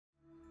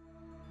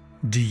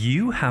Do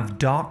you have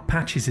dark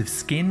patches of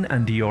skin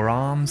under your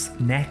arms,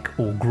 neck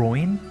or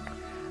groin?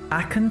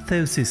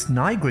 Acanthosis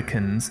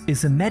nigricans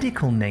is a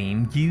medical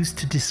name used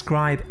to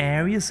describe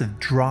areas of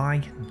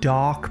dry,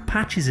 dark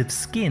patches of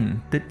skin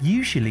that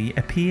usually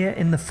appear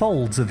in the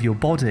folds of your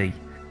body.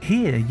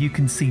 Here you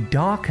can see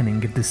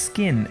darkening of the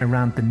skin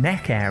around the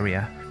neck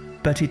area,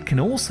 but it can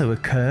also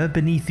occur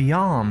beneath the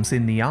arms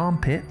in the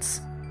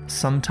armpits.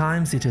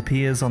 Sometimes it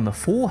appears on the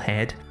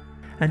forehead,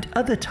 and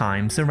other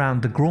times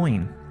around the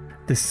groin.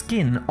 The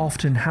skin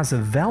often has a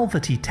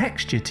velvety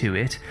texture to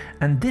it,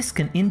 and this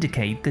can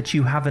indicate that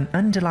you have an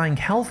underlying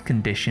health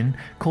condition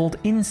called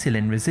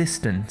insulin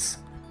resistance.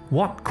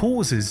 What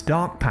causes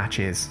dark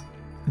patches?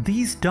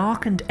 These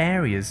darkened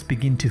areas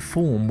begin to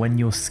form when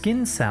your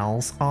skin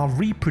cells are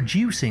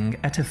reproducing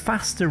at a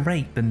faster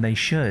rate than they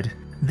should.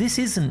 This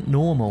isn't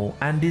normal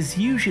and is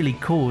usually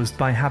caused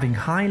by having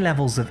high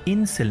levels of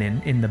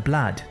insulin in the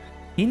blood.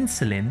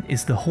 Insulin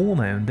is the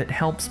hormone that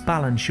helps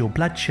balance your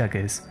blood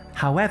sugars.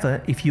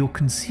 However, if you're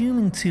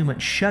consuming too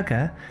much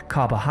sugar,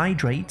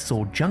 carbohydrates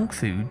or junk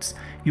foods,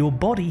 your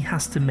body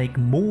has to make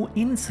more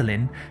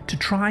insulin to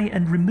try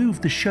and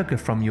remove the sugar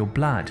from your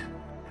blood.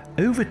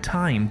 Over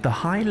time, the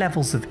high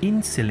levels of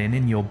insulin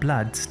in your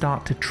blood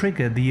start to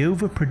trigger the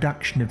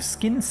overproduction of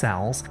skin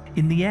cells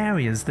in the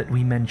areas that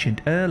we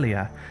mentioned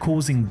earlier,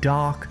 causing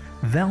dark,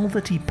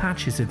 velvety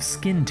patches of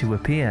skin to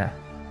appear.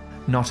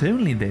 Not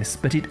only this,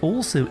 but it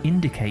also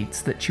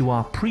indicates that you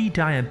are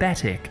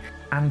pre-diabetic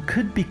and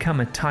could become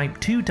a type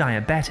 2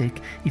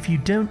 diabetic if you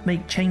don't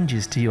make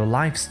changes to your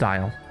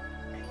lifestyle.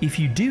 If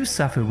you do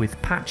suffer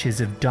with patches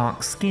of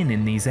dark skin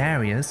in these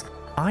areas,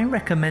 I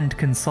recommend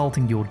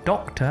consulting your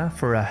doctor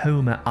for a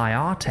home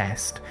IR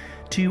test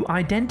to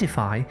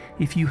identify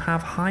if you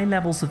have high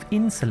levels of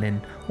insulin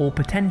or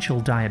potential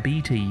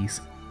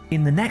diabetes.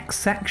 In the next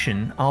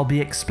section, I'll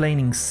be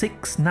explaining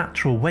 6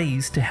 natural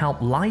ways to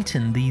help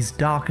lighten these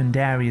darkened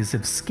areas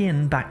of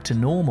skin back to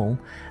normal,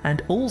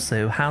 and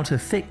also how to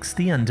fix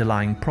the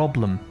underlying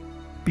problem.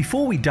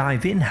 Before we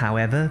dive in,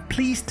 however,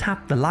 please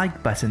tap the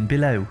like button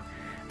below.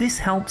 This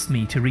helps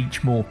me to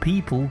reach more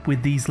people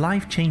with these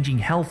life-changing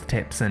health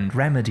tips and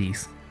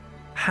remedies.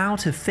 How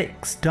to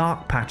fix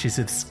dark patches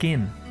of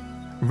skin.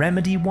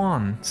 Remedy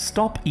 1.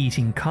 Stop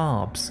eating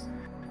carbs.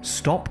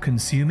 Stop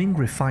consuming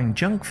refined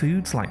junk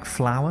foods like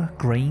flour,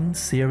 grains,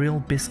 cereal,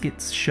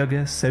 biscuits,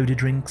 sugar, soda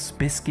drinks,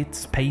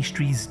 biscuits,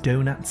 pastries,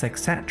 donuts,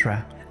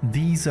 etc.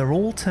 These are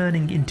all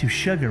turning into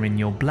sugar in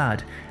your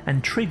blood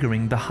and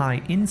triggering the high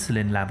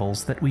insulin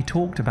levels that we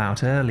talked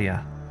about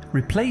earlier.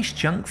 Replace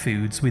junk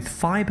foods with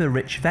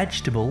fiber-rich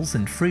vegetables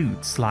and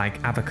fruits like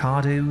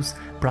avocados,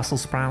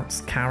 Brussels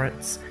sprouts,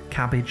 carrots,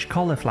 cabbage,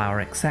 cauliflower,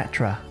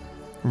 etc.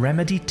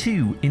 Remedy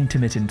 2.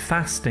 Intermittent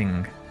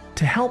fasting.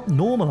 To help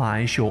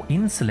normalize your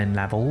insulin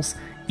levels,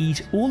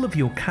 eat all of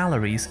your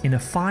calories in a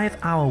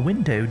 5-hour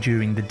window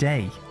during the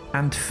day,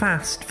 and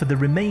fast for the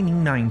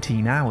remaining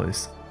 19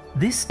 hours.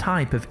 This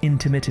type of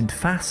intermittent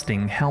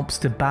fasting helps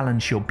to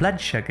balance your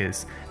blood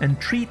sugars and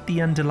treat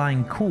the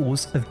underlying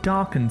cause of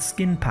darkened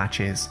skin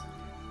patches.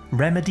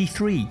 Remedy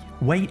 3.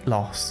 Weight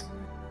loss.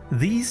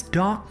 These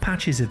dark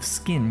patches of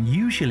skin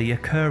usually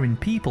occur in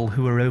people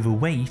who are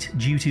overweight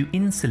due to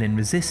insulin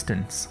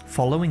resistance.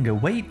 Following a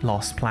weight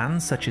loss plan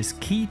such as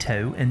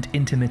keto and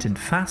intermittent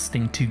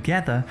fasting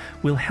together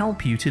will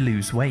help you to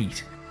lose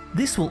weight.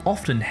 This will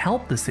often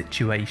help the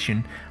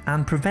situation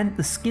and prevent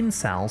the skin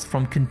cells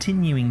from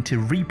continuing to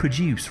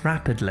reproduce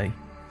rapidly.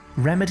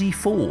 Remedy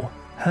 4.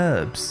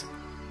 Herbs.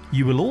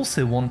 You will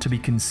also want to be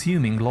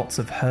consuming lots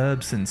of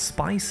herbs and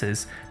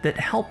spices that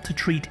help to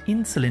treat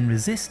insulin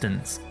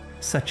resistance,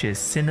 such as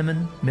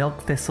cinnamon,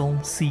 milk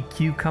thistle, sea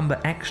cucumber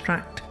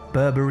extract,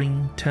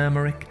 berberine,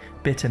 turmeric,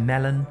 bitter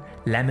melon,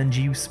 lemon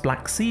juice,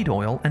 black seed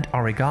oil and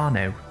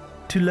oregano.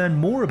 To learn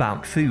more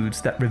about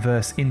foods that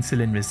reverse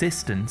insulin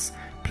resistance,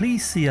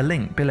 please see a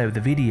link below the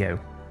video.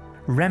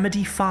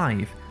 Remedy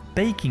 5.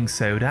 Baking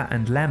soda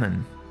and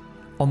lemon.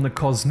 On the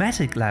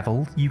cosmetic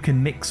level, you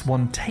can mix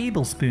 1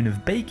 tablespoon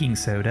of baking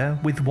soda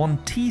with 1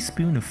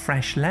 teaspoon of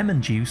fresh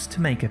lemon juice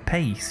to make a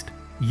paste.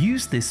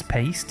 Use this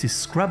paste to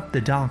scrub the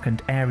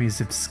darkened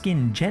areas of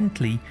skin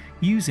gently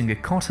using a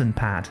cotton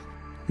pad.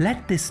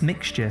 Let this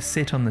mixture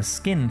sit on the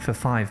skin for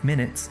 5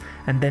 minutes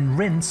and then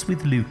rinse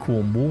with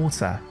lukewarm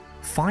water.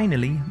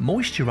 Finally,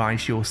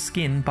 moisturize your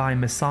skin by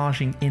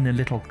massaging in a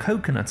little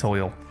coconut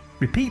oil.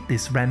 Repeat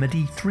this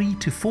remedy 3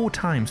 to 4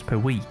 times per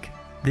week.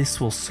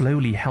 This will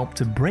slowly help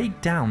to break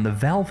down the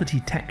velvety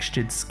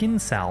textured skin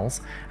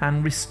cells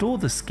and restore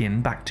the skin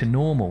back to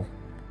normal.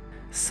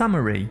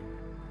 Summary.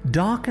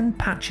 Darkened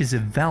patches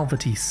of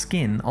velvety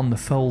skin on the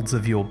folds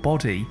of your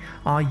body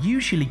are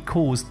usually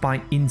caused by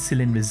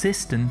insulin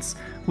resistance,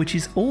 which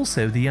is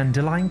also the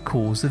underlying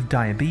cause of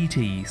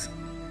diabetes.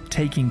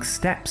 Taking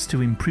steps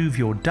to improve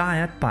your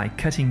diet by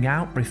cutting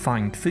out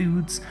refined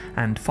foods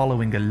and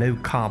following a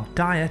low-carb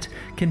diet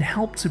can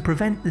help to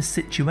prevent this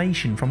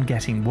situation from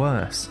getting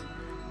worse.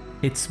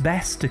 It's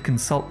best to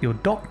consult your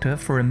doctor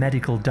for a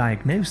medical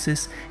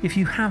diagnosis if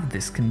you have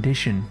this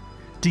condition.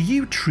 Do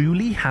you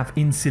truly have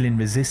insulin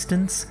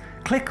resistance?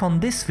 Click on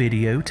this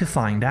video to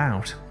find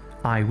out.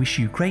 I wish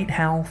you great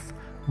health,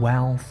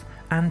 wealth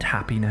and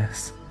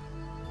happiness.